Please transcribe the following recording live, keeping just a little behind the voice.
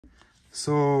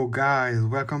So guys,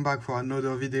 welcome back for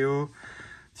another video.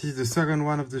 This is the second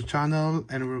one of the channel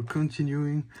and we're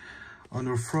continuing on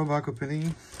our throwback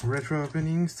opening, retro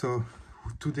opening. So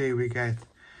today we got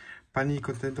Panic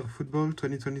Contender Football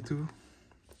 2022.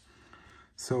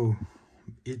 So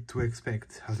it to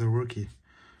expect as a rookie: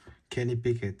 Kenny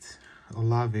Pickett,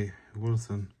 Olave,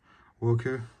 Wilson,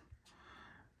 Walker,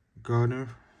 Garner.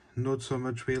 Not so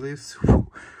much Willis.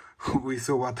 We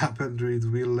saw what happened with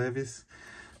Will Levis.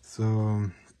 So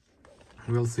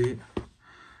we'll see.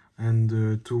 And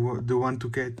the one to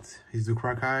get is the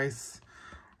Crack Ice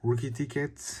rookie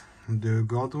ticket, the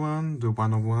gold one, the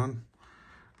 101,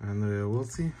 and we'll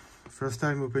see. First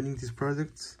time opening this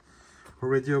product.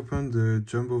 Already opened the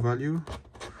jumbo value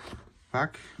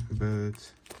pack, but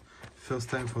first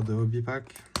time for the hobby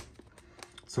pack.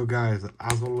 So guys,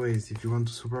 as always, if you want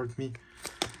to support me,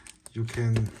 you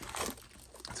can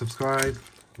subscribe,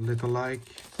 let a like,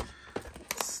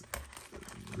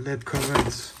 let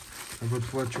comments about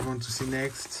what you want to see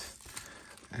next,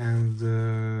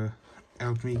 and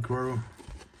help me grow.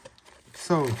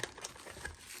 So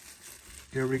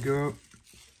here we go.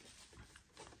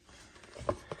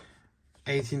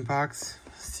 18 packs,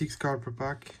 6 cards per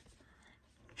pack.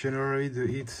 Generally the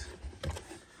hits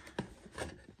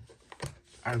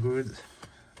are good,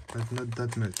 but not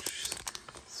that much.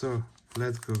 So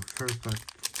let's go. First pack.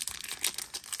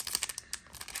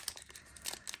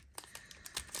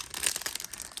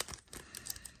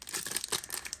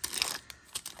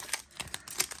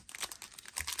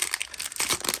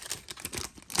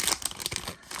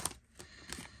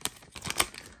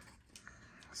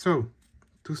 So,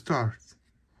 to start,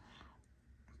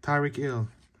 Tyreek Hill,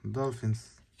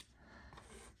 Dolphins,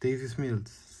 Davis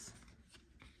Mills,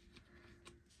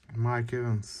 Mike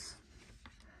Evans,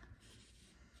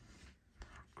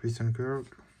 Christian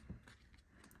Kirk,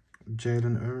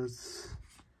 Jalen Hurts,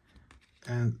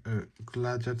 and a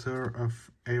gladiator of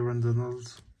Aaron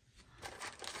Donald.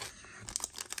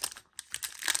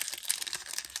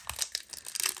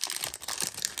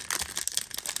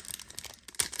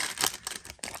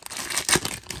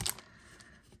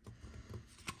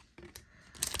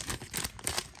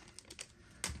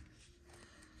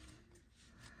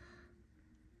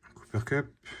 Cooper Cup,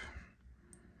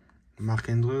 Mark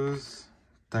Andrews,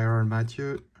 Tyrann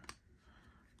Mathieu,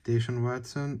 Deshaun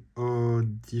Watson. Oh,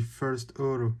 the first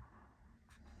auto.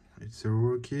 It's a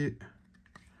rookie.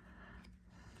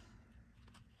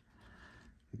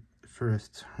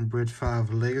 First, Brett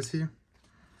Favre Legacy.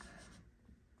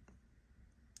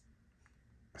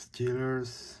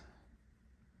 Steelers.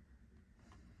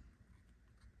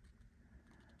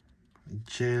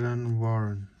 Jalen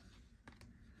Warren.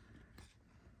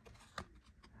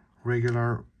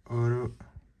 Regular auto.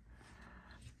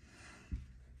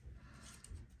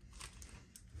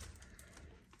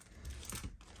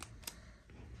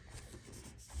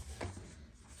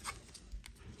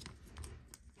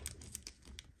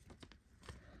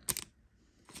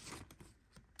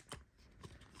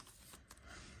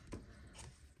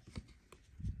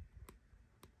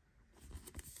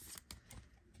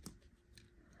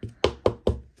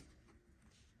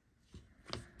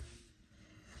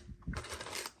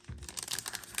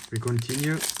 We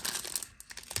continue.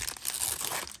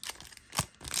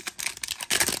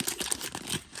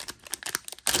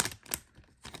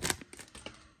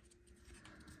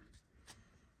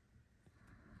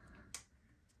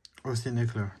 Austin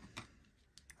Eckler,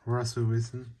 Russell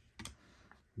Wilson,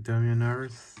 Damian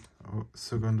Harris,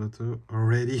 second auto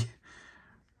already.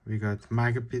 We got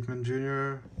Michael Pittman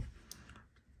Jr.,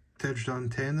 touchdown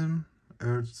tandem,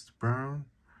 Ertz Brown,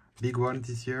 big one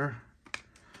this year.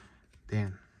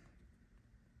 Damn.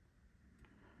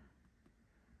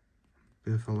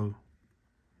 Buffalo.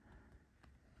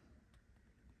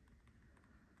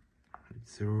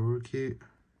 It's a rookie.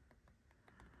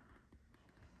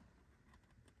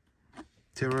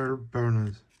 Terrell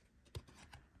Bernard.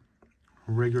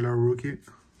 Regular rookie.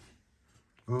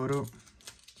 Auto.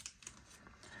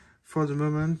 For the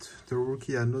moment, the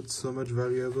rookie are not so much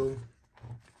valuable.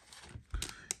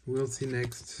 We'll see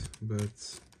next,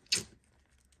 but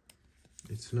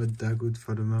it's not that good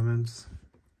for the moment.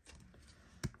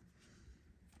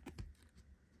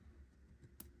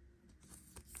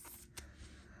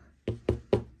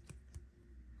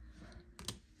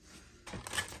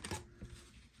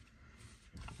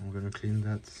 I'm gonna clean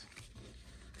that.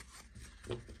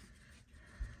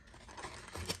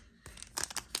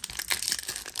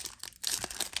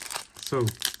 So,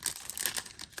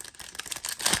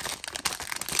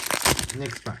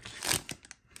 next pack.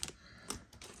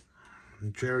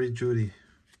 Jerry Jeudy,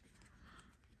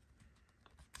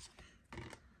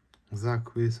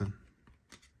 Zach Wilson,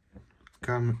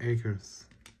 Cam Akers.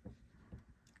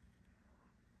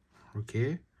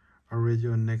 Okay, already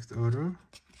on next order.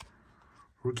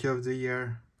 Rookie of the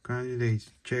Year candidate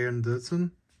Jaron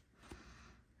Dodson.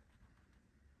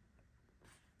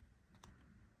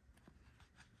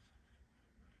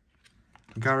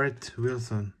 Garrett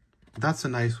Wilson. That's a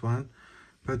nice one,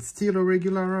 but still a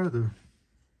regular order.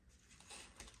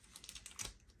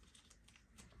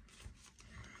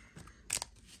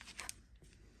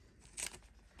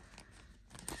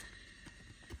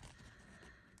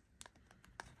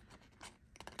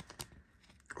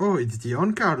 Oh, it's the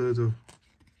on-card auto.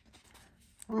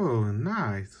 Oh,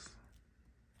 nice.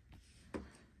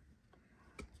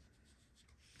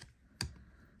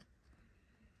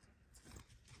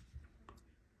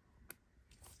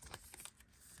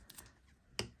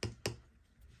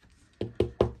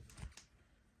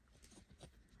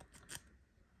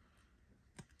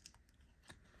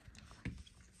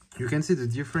 You can see the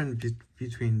difference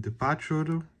between the patch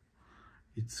auto.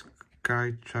 It's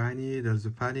quite shiny, there's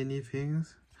the Panini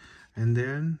things, and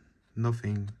then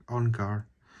nothing on card.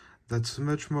 That's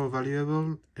much more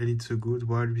valuable, and it's a good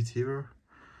wide receiver.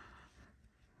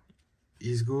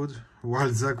 He's good, while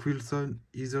Zach Wilson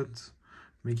isn't,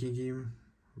 making him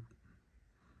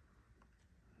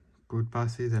good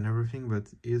passes and everything, but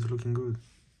he's looking good.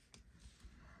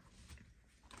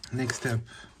 Next step,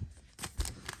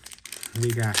 we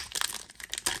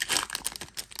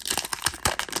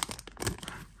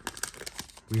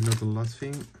know the last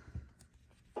thing.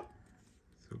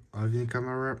 So Alvin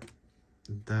Kamara,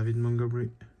 David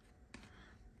Montgomery,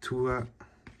 Tua,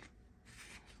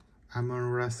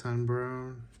 Amon-Ra St.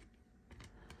 Brown,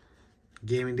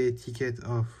 game day ticket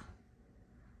of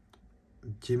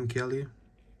Jim Kelly,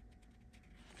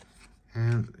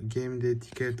 and game day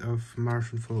ticket of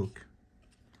Marshall Falk.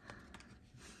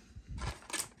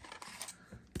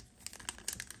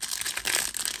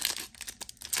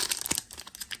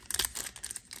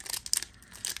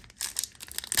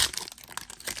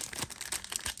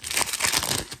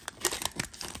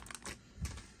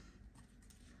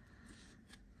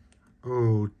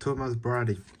 Oh, Thomas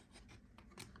Brady,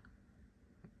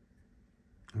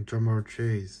 Jamar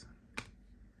Chase,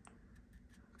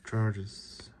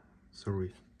 Chargers,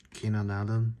 Keenan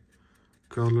Allen,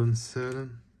 Cortland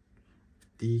Sutton,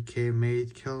 DK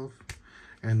Metcalf,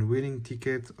 and winning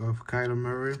ticket of Kyler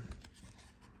Murray.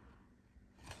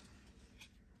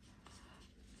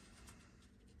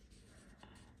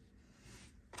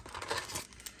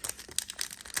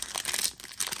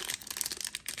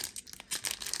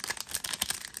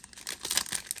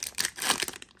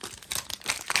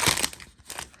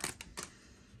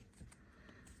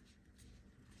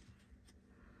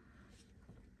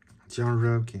 John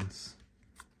Hopkins,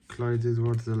 Clyde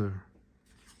Edwards-Helaire,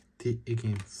 T.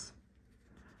 Higgins,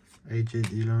 AJ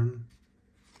Dillon,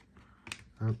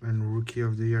 and Rookie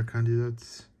of the Year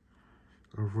candidates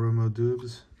of Romeo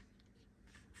Doubs,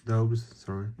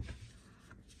 sorry.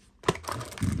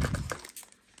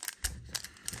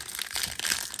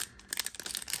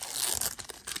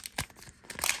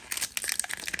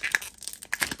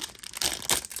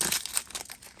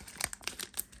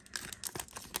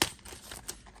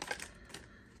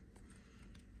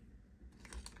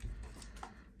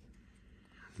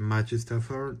 Matthew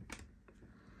Stafford,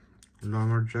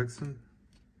 Lamar Jackson,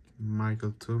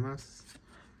 Michael Thomas,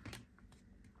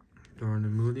 Darnell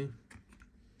Mooney,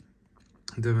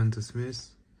 Devonta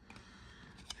Smith,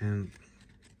 and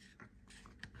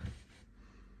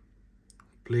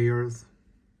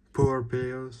power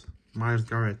players, Myles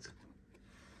Garrett.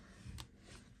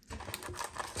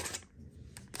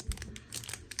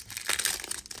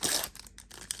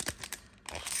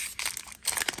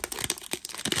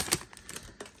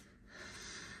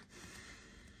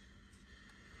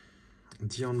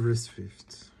 DeAndre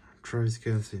Swift, Travis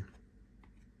Kelce,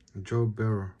 Joe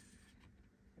Burrow,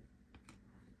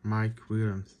 Mike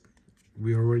Williams.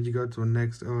 We already got to our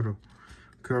next auto.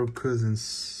 Kirk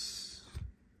Cousins,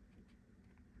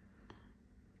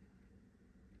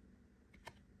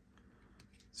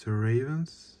 the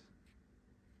Ravens,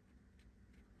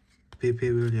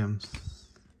 Pepe Williams,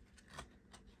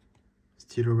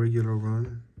 still a regular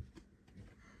run.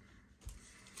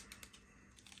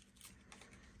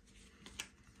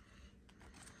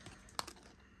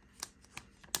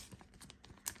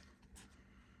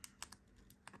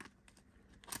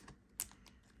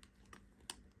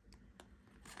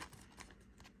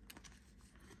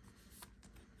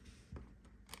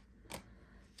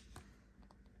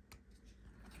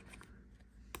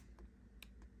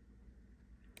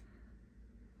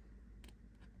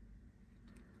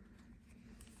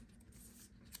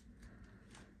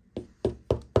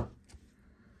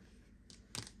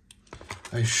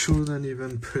 I shouldn't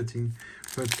even put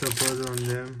top order on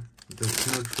them. That's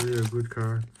not really a good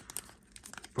card.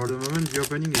 For the moment, the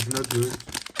opening is not good.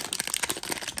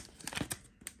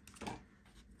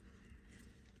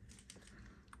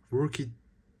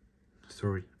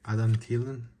 Adam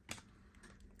Thielen,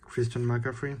 Christian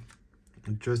McCaffrey,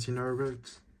 Justin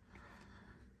Herbert,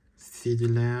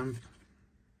 CeeDee Lamb,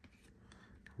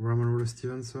 Ramon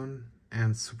Stevenson,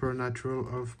 and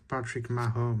Supernatural of Patrick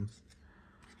Mahomes.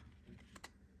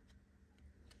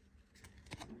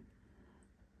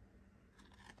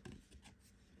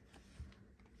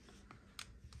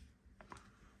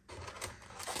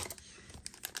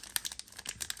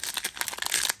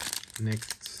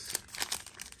 Next.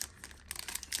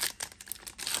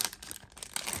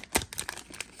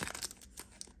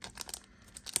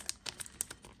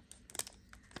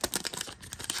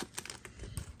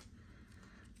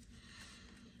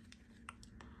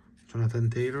 Jonathan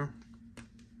Taylor,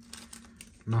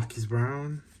 Marquise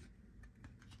Brown,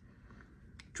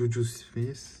 Juju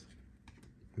Smith,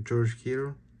 George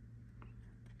Kittle,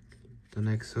 the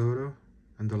next auto,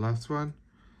 and the last one.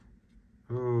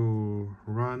 Oh,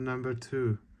 run number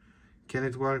 2,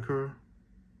 Kenneth Walker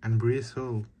and Breece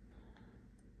Hall.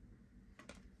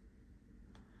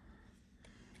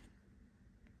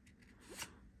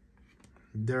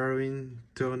 Darwin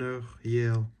Turner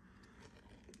Yale.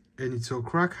 And it's a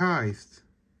crack heist.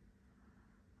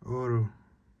 Oh,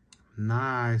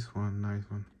 nice one, nice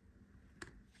one.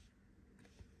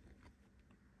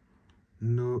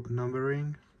 No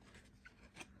numbering.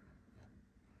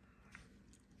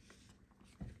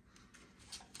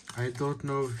 I don't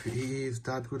know if he is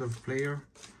that good of a player,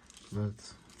 but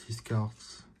these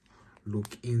cards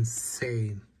look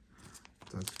insane.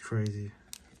 That's crazy.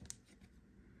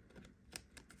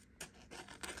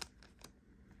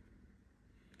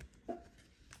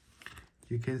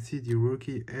 You can see the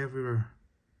rookie everywhere.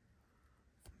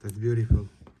 That's beautiful.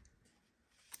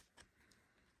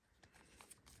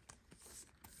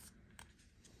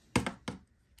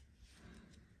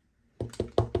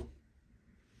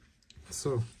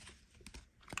 So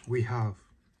we have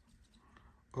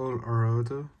all our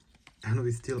auto, and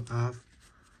we still have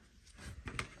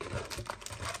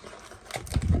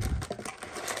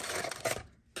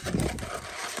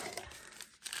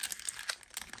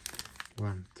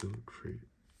one, two, three,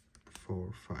 4,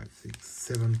 5, 6,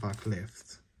 7 pack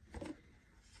left.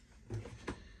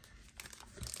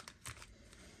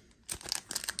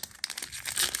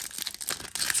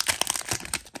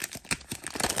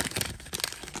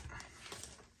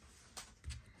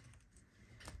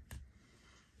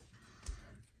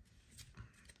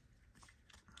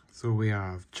 So we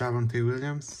have Javonte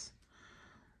Williams,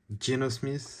 Geno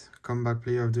Smith, Comeback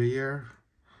Player of the Year,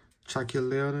 Shaquille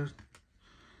Leonard,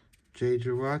 J.J.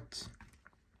 Watt,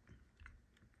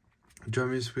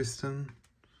 Jameis Winston,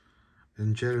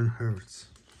 and Jalen Hurts.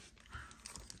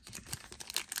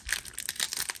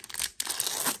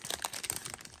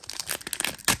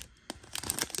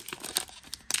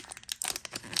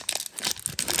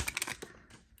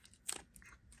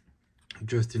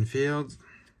 Justin Fields,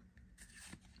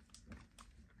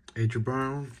 A.J.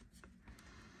 Brown,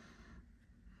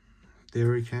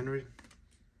 Derrick Henry,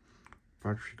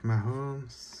 Patrick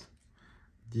Mahomes,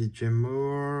 DJ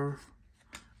Moore,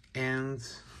 and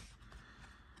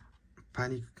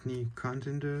Panini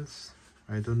Contenders.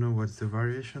 I don't know what's the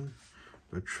variation,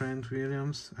 but Trent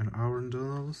Williams and Aaron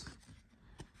Donalds.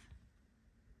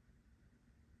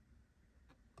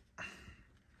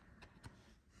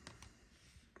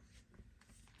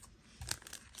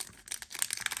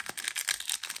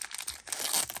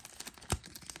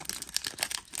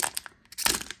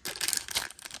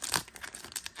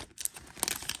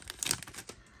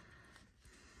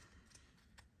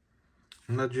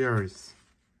 Not Jarvis.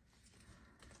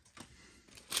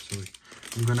 Sorry.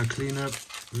 I'm gonna clean up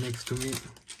next to me.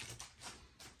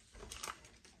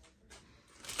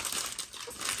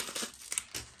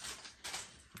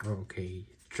 Okay,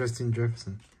 Justin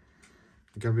Jefferson,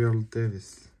 Gabriel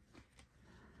Davis,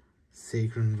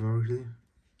 Saquon Barkley,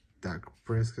 Dak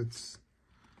Prescott,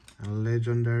 and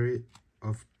legendary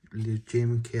of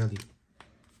Jim Kelly.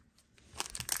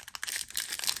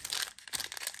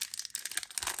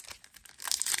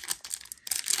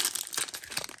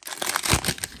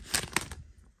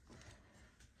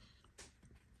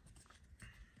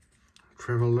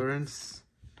 Trevor Lawrence,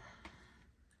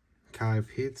 Kyle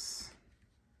Pitts,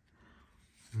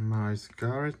 Myles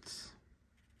Garrett,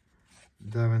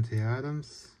 Davante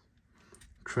Adams,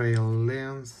 Trey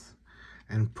Lance,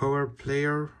 and power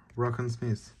player Rockon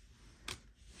Smith.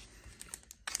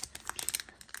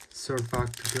 Third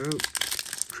pack to go,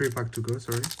 3 pack to go,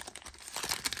 sorry.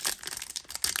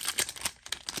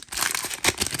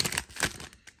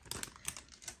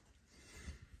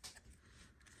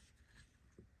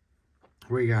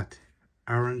 We got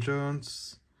Aaron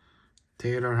Jones,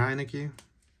 Taylor Heineke,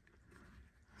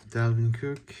 Dalvin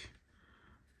Cook,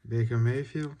 Baker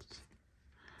Mayfield,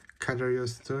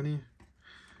 Kadarius Toney,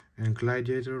 and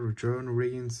Gladiator John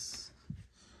Riggins.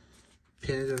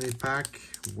 Penalty pack,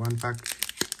 1 pack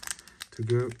to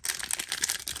go.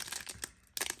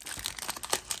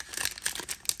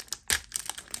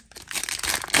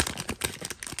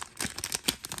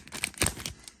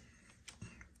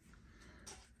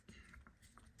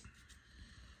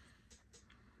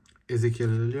 Ezekiel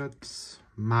Elliott,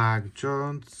 Mark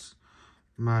Jones,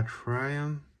 Matt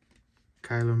Ryan,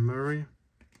 Kyler Murray,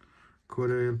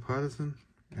 Cordell Patterson,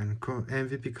 and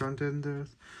MVP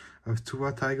contenders of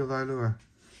Tua Tagovailoa.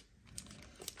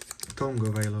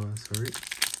 Tagovailoa, sorry.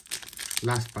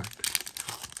 Last pack.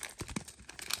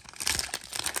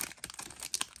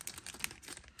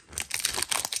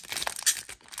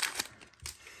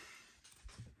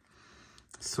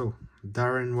 So,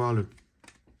 Darren Waller,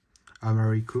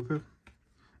 Amari Cooper,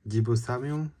 Deebo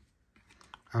Samuel,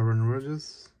 Aaron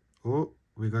Rodgers. Oh,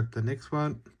 we got the next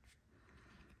one.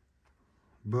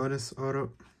 Bonus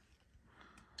auto.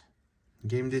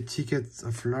 Game day tickets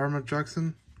of Lamar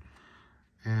Jackson.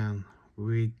 And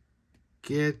we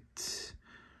get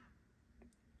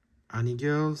Annie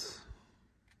Girls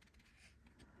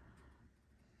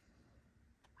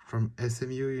from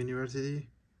SMU University.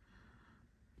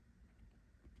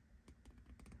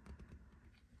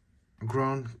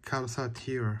 Ground Kalsa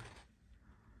tier.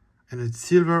 And a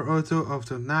silver auto of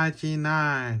the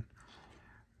 99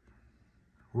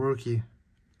 rookie.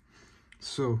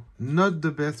 So not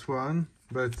the best one,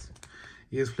 but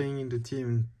he is playing in the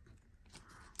team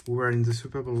who were in the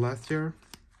Super Bowl last year,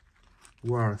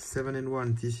 who are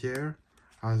 7-1 this year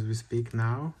as we speak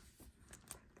now.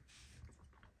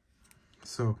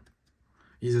 So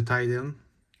he's a tight end,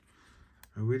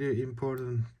 a really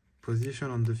important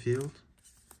position on the field.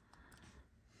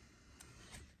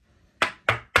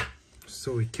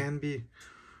 So he can be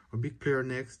a big player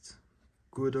next.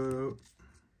 Good auto.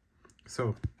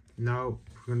 So now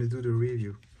we're gonna do the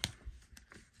review.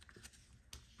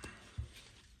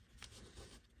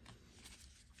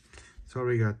 So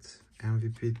we got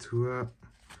MVP Tua,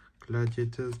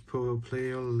 Gladiators, Power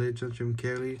Player, Legend Jim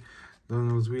Kelly,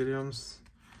 Donald Williams,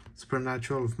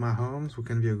 Supernatural of Mahomes, who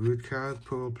can be a good card,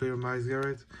 Power Player Miles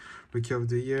Garrett, Rookie of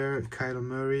the Year, Kyler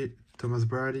Murray, Thomas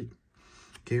Brady,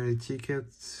 Game Day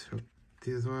Tickets,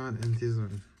 this one and this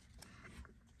one.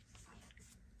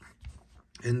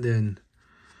 And then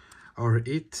our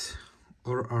hit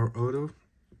or our auto,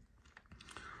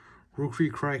 Rookie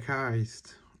Crack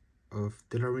Heist of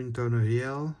Delaware Turner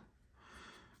Hill,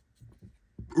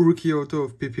 rookie auto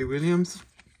of P.P. Williams,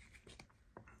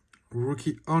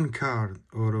 rookie on-card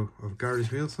auto of Gary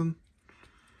Wilson,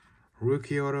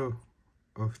 rookie auto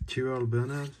of Tyrell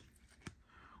Bernard,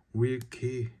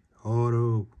 rookie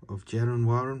auto of Jalen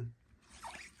Warren,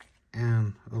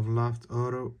 and of left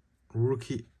auto,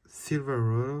 rookie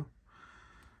silver auto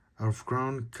of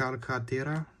Ground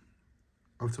Calcaterra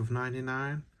out of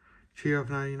 99, 3 of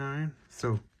 99.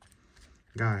 So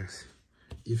guys,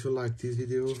 if you like this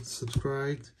video,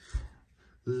 subscribe,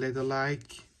 let a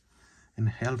like, and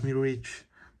help me reach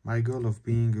my goal of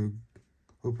being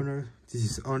a opener. This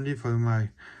is only for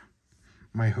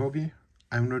my hobby.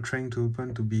 I'm not trying to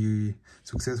open to be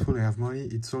successful and have money.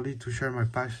 It's only to share my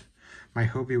passion, my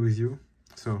hobby with you.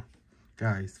 So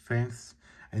guys, thanks,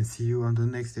 and see you on the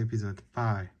next episode.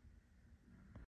 Bye.